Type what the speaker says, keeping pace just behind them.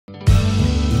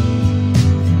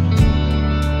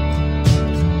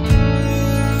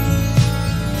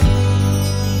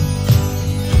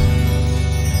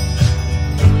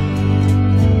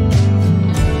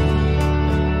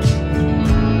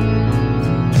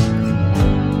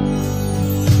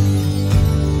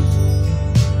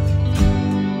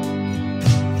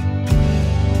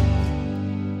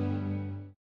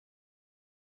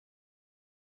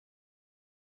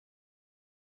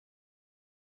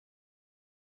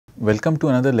Welcome to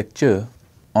another lecture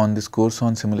on this course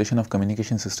on simulation of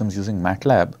communication systems using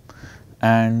Matlab.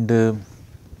 And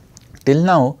till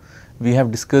now we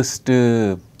have discussed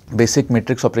basic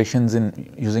matrix operations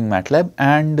in using Matlab,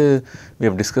 and we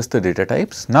have discussed the data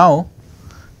types. Now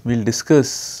we will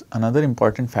discuss another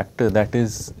important factor that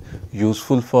is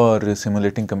useful for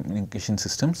simulating communication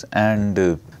systems and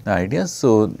the ideas.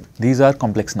 So, these are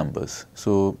complex numbers.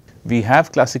 So, we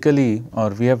have classically, or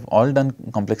we have all done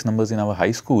complex numbers in our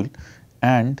high school,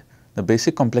 and the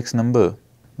basic complex number,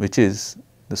 which is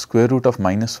the square root of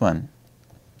 -1,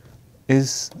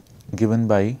 is given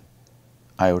by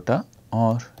iota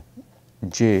or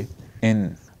j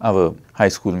in our high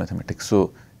school mathematics.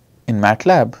 So, in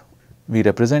Matlab we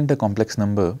represent a complex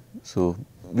number. So,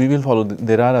 we will follow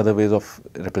there are other ways of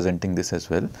representing this as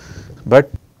well,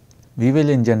 but we will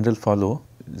in general follow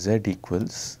z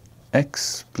equals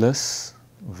x plus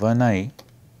 1I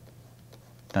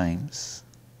times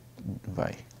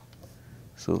y.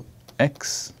 So,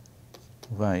 x,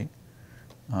 y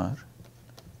are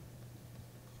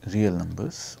real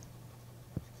numbers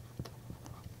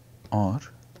or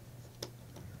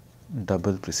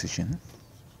double precision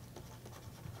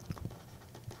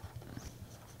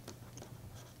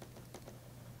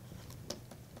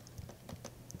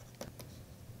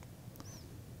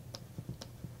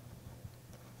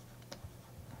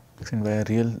and by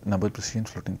real double precision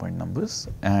floating point numbers.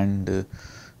 And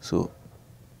so,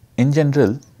 in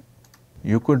general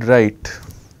you could write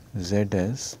z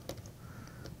as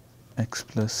x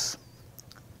plus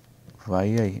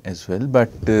yi as well, but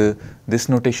this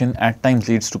notation at times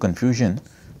leads to confusion.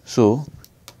 So,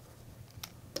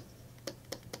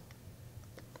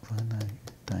 1I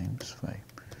times y,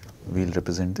 we will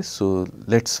represent this. So,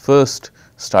 let us first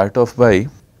start off by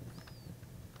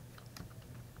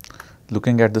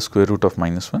looking at the square root of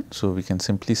 -1. So, we can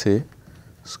simply say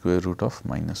square root of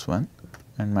 -1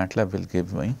 and Matlab will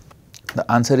give me the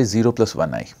answer is 0 plus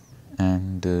 1I,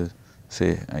 and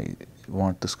say I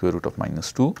want the square root of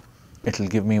 -2, it will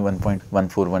give me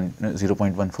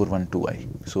 0.1412I.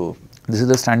 So, this is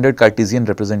the standard Cartesian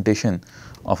representation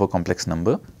of a complex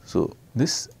number. So,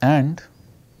 this and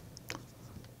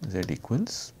z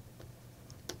equals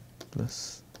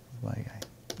plus yi.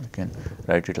 You can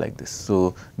write it like this.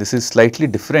 So, this is slightly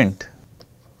different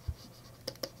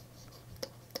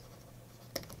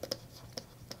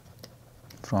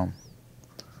from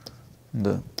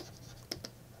the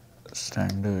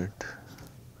standard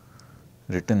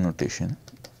written notation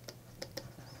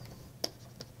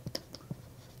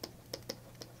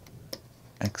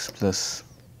x plus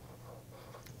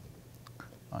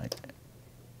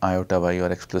iota y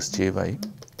or x plus jy,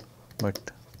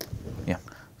 but yeah.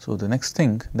 So, the next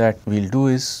thing that we will do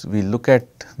is we will look at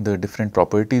the different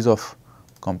properties of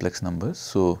complex numbers.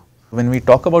 So, when we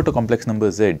talk about a complex number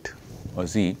z or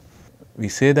z, we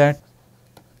say that,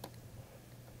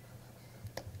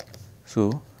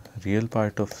 so real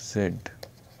part of z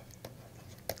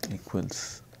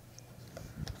equals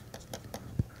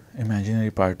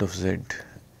imaginary part of z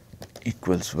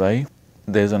equals y.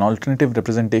 There is an alternative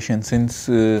representation, since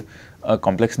a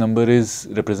complex number is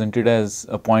represented as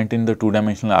a point in the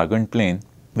two-dimensional Argand plane.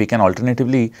 We can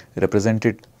alternatively represent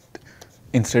it,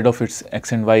 instead of its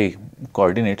x and y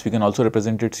coordinates, we can also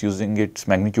represent it using its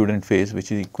magnitude and phase,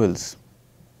 which is equals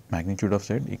magnitude of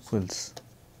z equals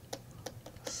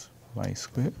y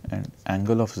square and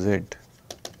angle of z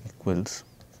equals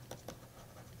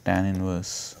tan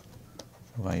inverse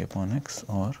y upon x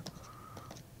or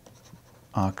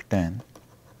arc tan.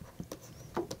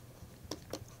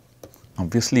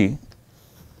 Obviously,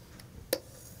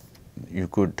 you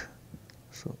could,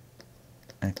 so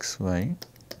x y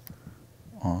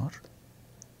or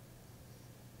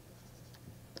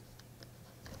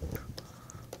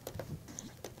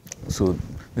so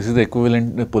this is the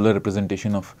equivalent polar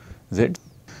representation of z.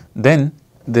 Then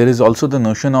there is also the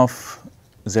notion of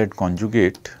z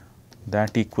conjugate,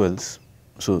 that equals,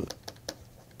 so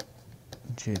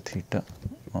j theta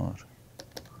or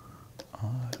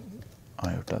r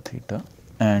iota theta,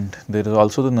 and there is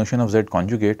also the notion of z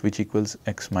conjugate, which equals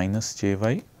x minus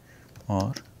jy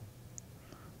or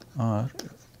r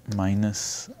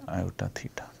minus iota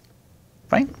theta.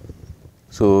 Fine.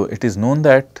 So, it is known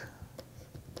that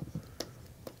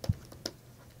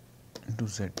into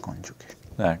z conjugate,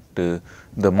 that the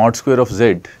mod square of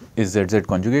z is z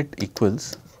conjugate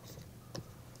equals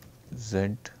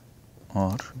z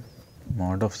or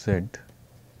mod of z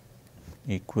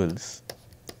equals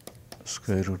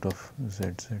square root of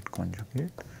z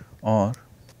conjugate or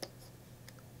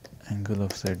angle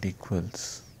of z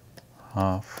equals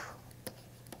half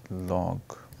log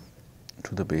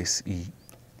to the base e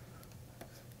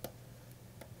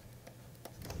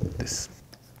this.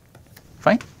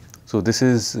 Fine. So, this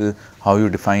is how you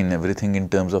define everything in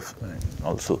terms of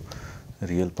also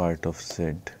real part of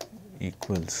z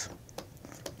equals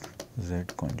z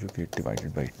conjugate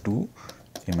divided by 2,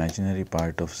 imaginary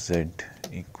part of z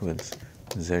equals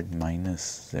z minus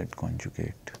z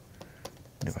conjugate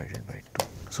divided by 2.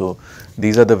 So,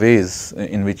 these are the ways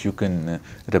in which you can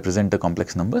represent a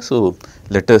complex number. So,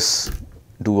 let us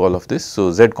do all of this.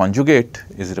 So, z conjugate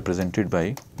is represented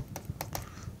by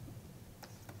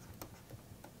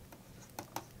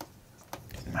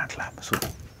Matlab. So,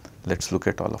 let us look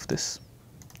at all of this.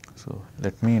 So,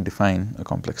 let me define a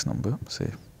complex number, say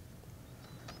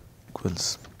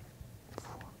equals,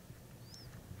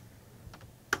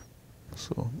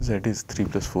 so z is 3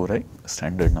 plus 4i, a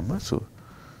standard number. So,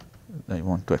 I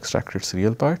want to extract its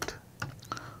real part,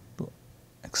 to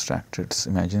extract its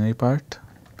imaginary part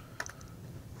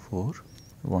 4,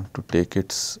 I want to take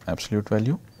its absolute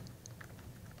value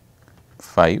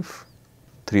 5,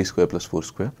 3 square plus 4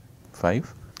 square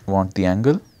 5, want the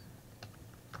angle,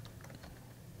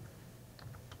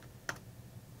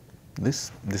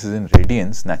 this is in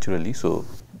radians naturally. So,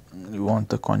 you want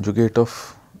the conjugate of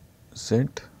z,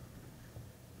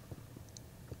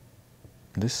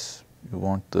 this you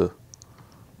want the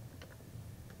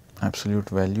absolute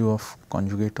value of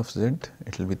conjugate of z,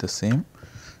 it will be the same.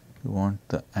 You want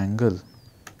the angle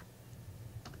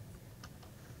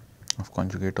of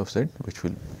conjugate of z, which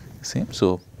will be the same.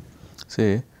 So,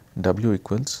 say w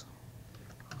equals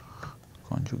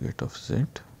conjugate of z.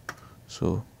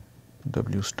 So,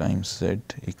 w times z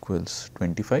equals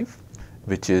 25,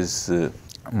 which is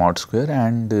mod square,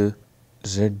 and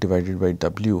z divided by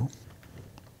w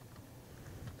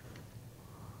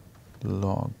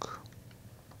log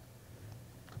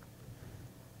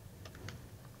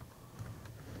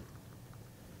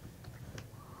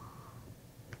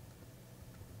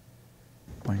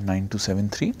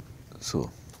 .9273. So,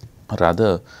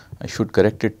 rather I should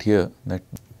correct it here that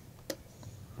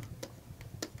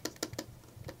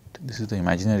this is the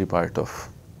imaginary part of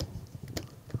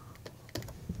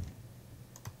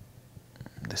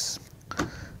this.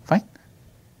 Fine.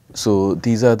 So,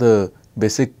 these are the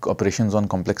basic operations on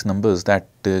complex numbers that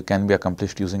can be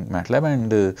accomplished using Matlab,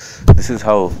 and this is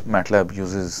how Matlab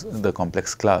uses the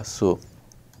complex class. So,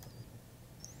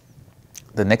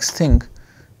 the next thing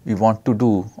we want to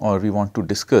do or we want to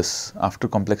discuss after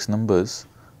complex numbers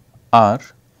are,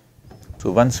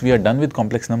 so once we are done with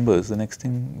complex numbers, the next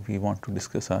thing we want to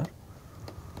discuss are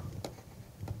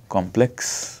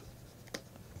complex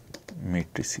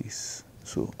matrices.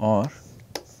 So, or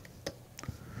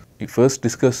we first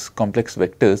discuss complex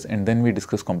vectors and then we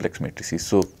discuss complex matrices.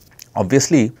 So,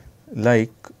 obviously,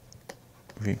 like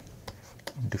we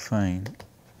define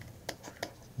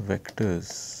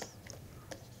vectors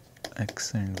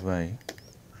x and y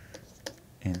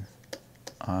in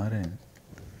Rn,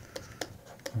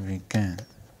 we can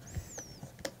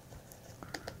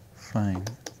find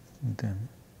them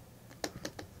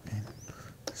in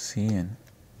Cn,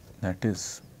 that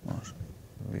is, or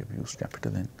we have used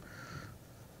capital N.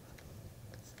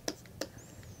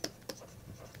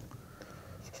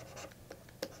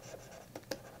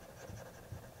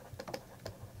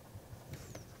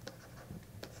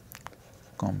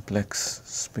 Complex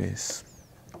space.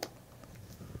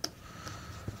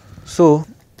 So,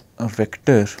 a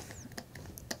vector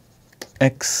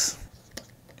x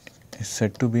is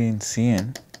said to be in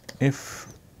Cn if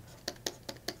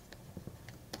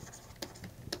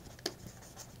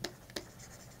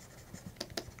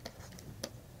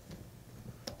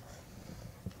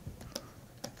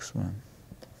x1,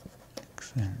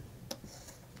 xn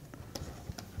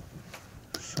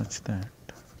such that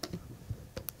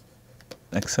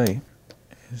xi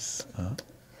is a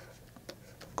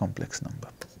complex number.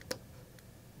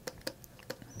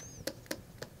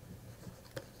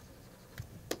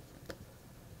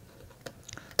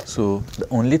 So, the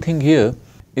only thing here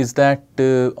is that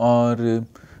the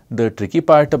tricky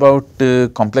part about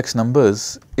complex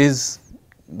numbers is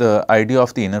the idea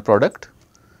of the inner product.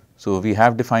 So, we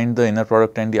have defined the inner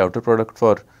product and the outer product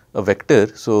for a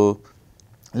vector. So,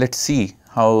 let us see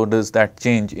how does that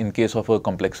change in case of a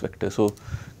complex vector. So,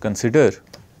 consider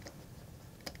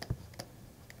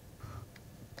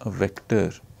a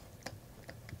vector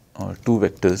or two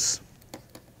vectors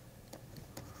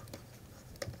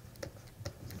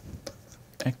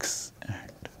x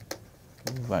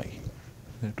and y,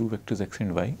 there are two vectors x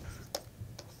and y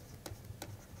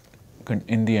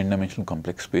in the n-dimensional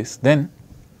complex space. Then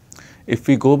if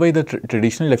we go by the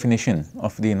traditional definition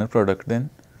of the inner product, then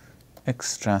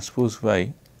x transpose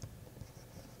y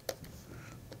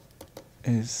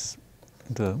is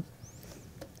the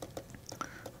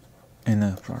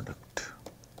inner product.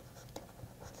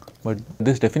 But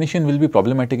this definition will be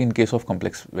problematic in case of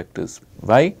complex vectors.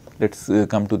 Why? Let us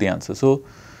come to the answer. So,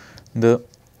 the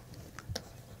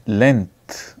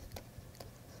length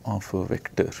of a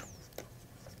vector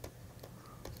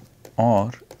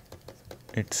or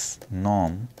its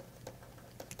norm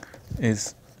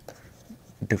is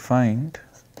defined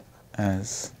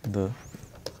as the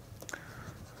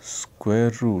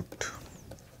square root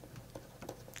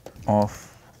of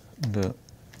the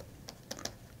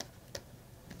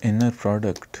inner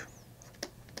product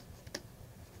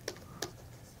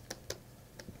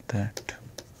that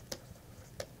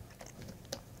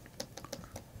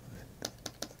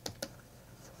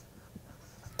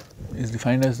is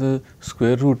defined as the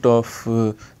square root of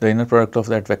the inner product of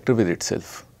that vector with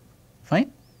itself.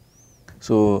 Fine.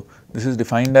 So, this is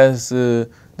defined as the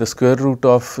square root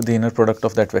of the inner product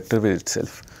of that vector with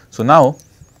itself. So, now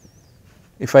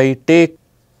if I take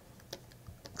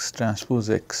x transpose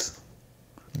x,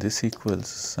 this equals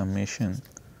summation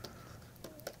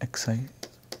xi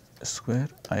square,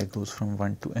 I goes from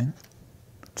 1 to n,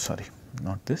 sorry,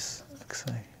 not this,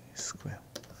 xi square.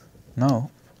 Now,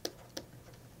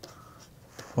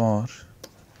 for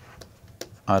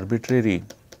arbitrary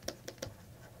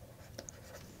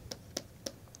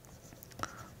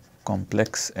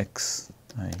complex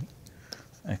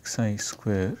xi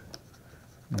square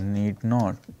need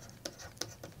not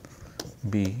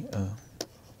be a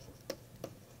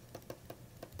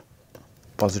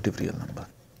positive real number,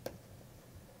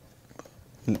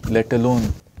 let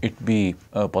alone it be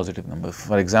a positive number.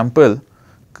 For example,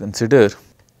 consider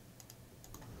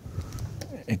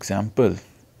example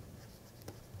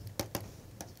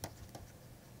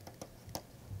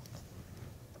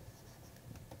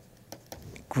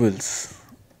equals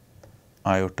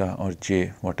iota or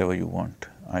j, whatever you want,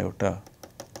 iota.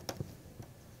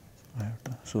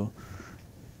 So,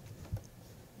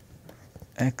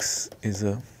 x is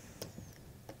a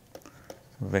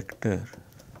vector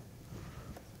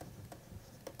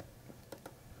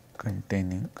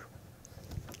containing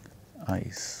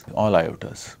i's, all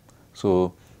iotas.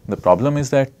 So, the problem is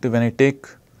that when I take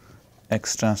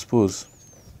x transpose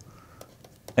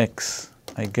x,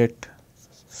 I get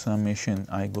summation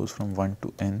I goes from 1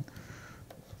 to n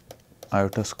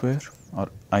iota square or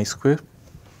I square,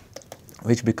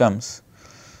 which becomes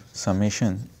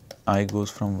summation I goes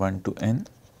from 1 to n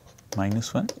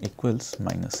minus 1 equals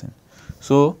minus n.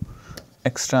 So,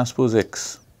 x transpose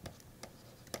x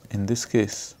in this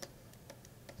case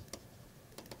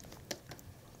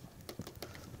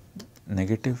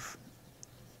negative,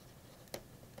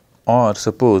 or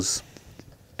suppose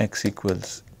x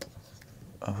equals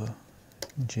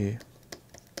j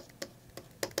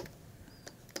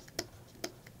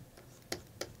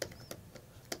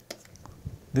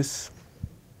this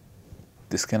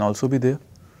can also be there,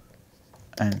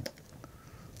 and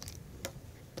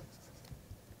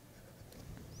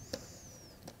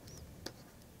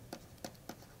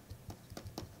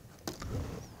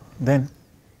then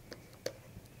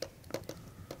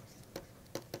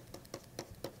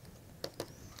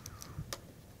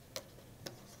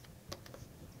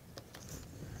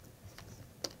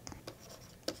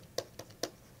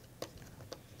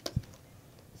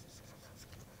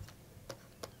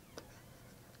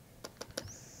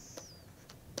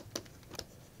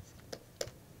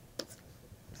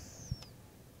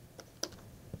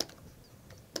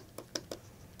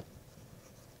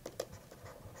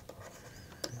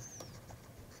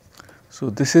so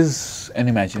this is an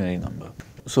imaginary number.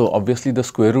 So, obviously, the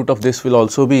square root of this will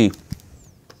also be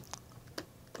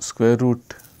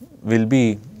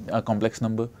a complex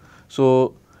number.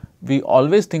 So, we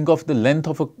always think of the length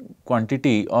of a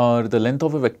quantity or the length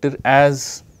of a vector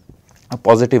as a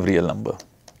positive real number.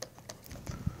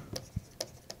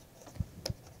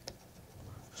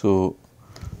 So,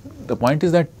 the point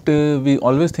is that we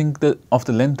always think about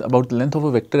the length of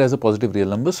a vector as a positive real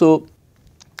number. So,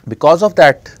 because of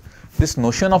that, this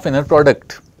notion of inner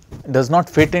product does not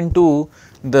fit into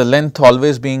the length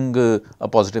always being a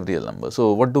positive real number.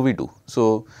 So, what do we do?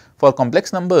 So, for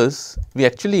complex numbers, we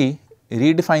actually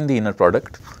redefine the inner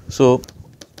product. So,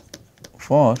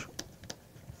 for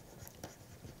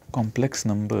complex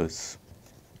numbers,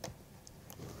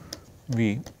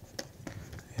 we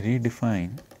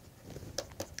redefine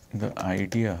the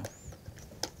idea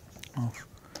of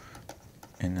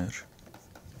inner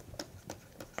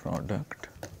product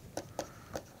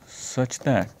such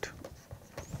that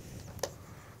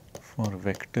for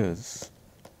vectors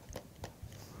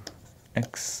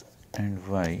x and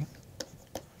y,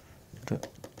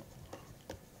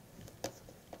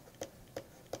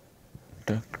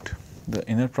 the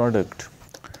inner product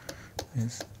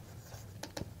is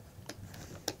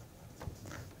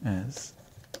as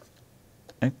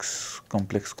X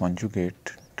complex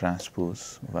conjugate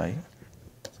transpose Y,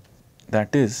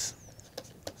 that is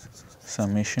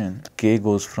summation k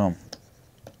goes from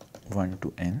 1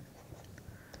 to n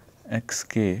x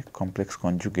k complex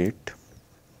conjugate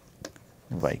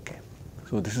y k.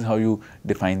 So, this is how you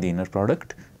define the inner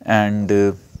product, and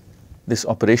this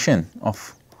operation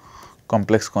of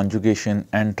complex conjugation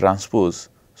and transpose.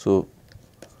 So,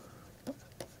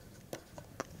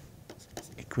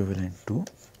 equivalent to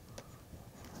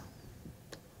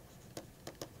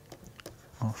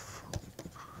of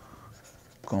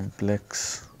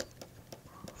complex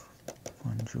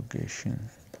conjugation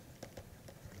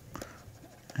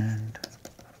and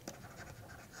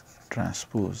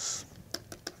transpose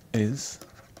is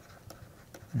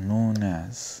known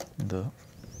as the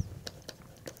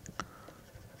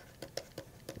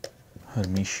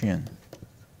Hermitian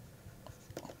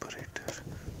operator.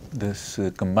 This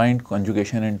combined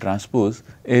conjugation and transpose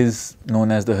is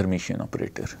known as the Hermitian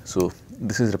operator. So,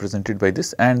 this is represented by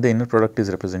this, and the inner product is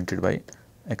represented by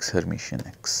X Hermitian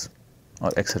X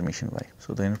or X Hermitian Y.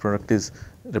 So, the inner product is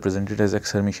represented as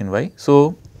X Hermitian Y.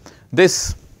 So,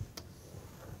 this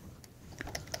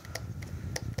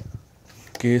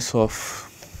case of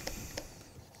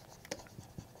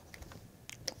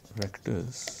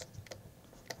vectors,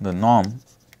 the norm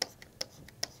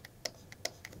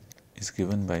is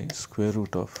given by square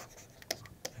root of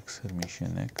X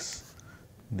Hermitian X.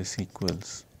 This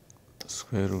equals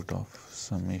square root of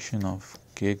summation of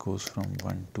k goes from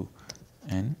 1 to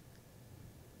n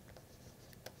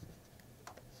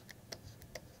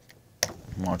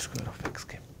mod square of x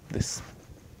k. This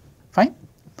fine.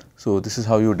 So, this is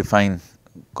how you define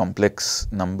complex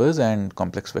numbers and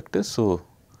complex vectors. So,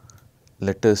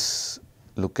 let us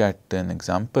look at an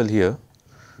example here.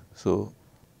 So,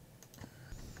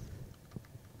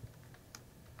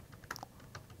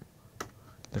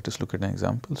 let us look at an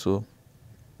example. So,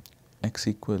 x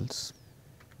equals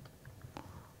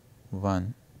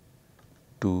 1,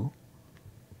 2,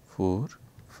 4,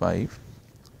 5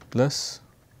 plus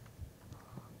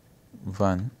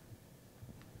 1,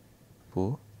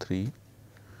 4, 3,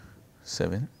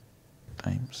 7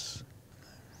 times.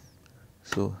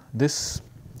 So, this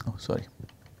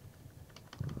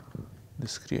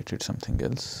this created something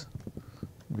else.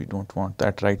 We do not want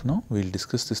that right now, we will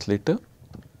discuss this later.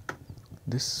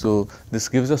 So, this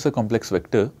gives us a complex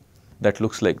vector that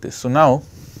looks like this. So, now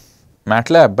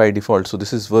Matlab by default, so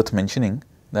this is worth mentioning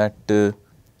that this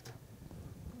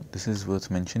is worth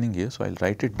mentioning here. So, I will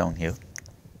write it down here.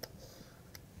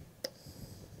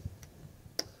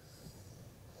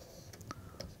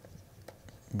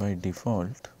 By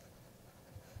default,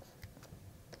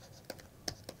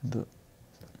 the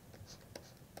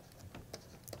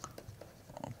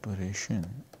operation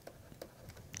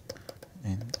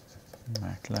in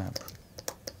Matlab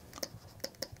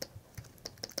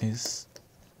is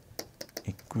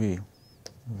equivalent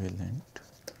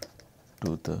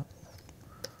to the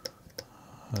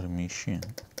Hermitian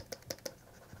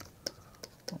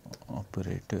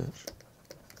operator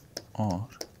or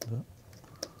the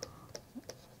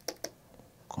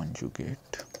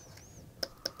conjugate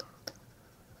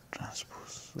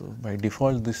transpose. So, by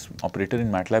default this operator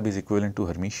in Matlab is equivalent to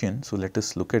Hermitian. So, let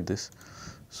us look at this.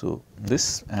 So,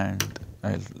 this, and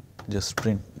I will just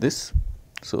print this.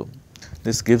 So,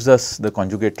 this gives us the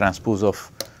conjugate transpose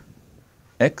of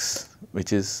x,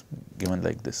 which is given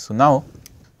like this. So, now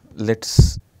let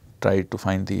us try to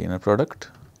find the inner product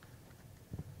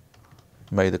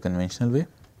by the conventional way,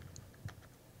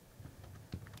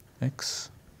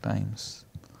 x times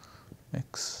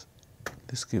x,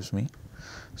 this gives me.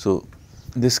 So,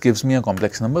 this gives me a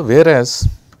complex number, whereas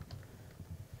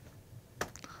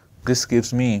this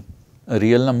gives me a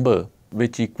real number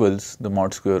which equals the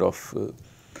mod square of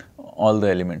all the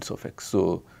elements of x.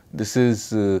 So, this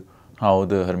is how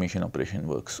the Hermitian operation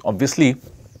works. Obviously,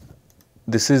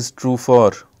 this is true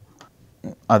for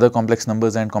other complex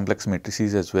numbers and complex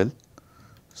matrices as well.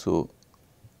 So,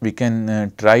 we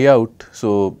can try out.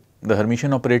 So, the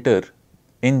Hermitian operator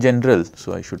in general,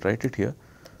 so I should write it here.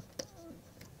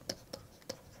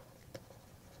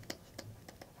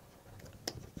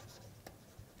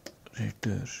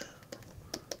 Operator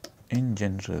in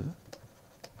general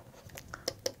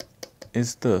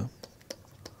is the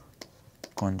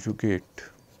conjugate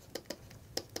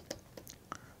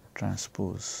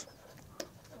transpose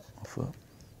of a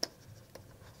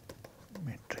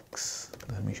matrix.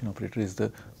 The Hermitian operator is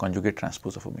the conjugate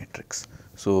transpose of a matrix.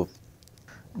 So,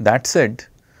 that said,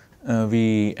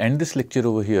 we end this lecture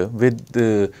over here with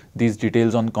these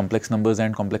details on complex numbers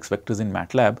and complex vectors in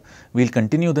Matlab. We will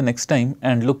continue the next time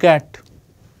and look at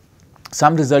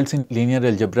some results in linear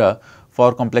algebra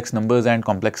for complex numbers and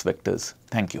complex vectors.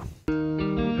 Thank you.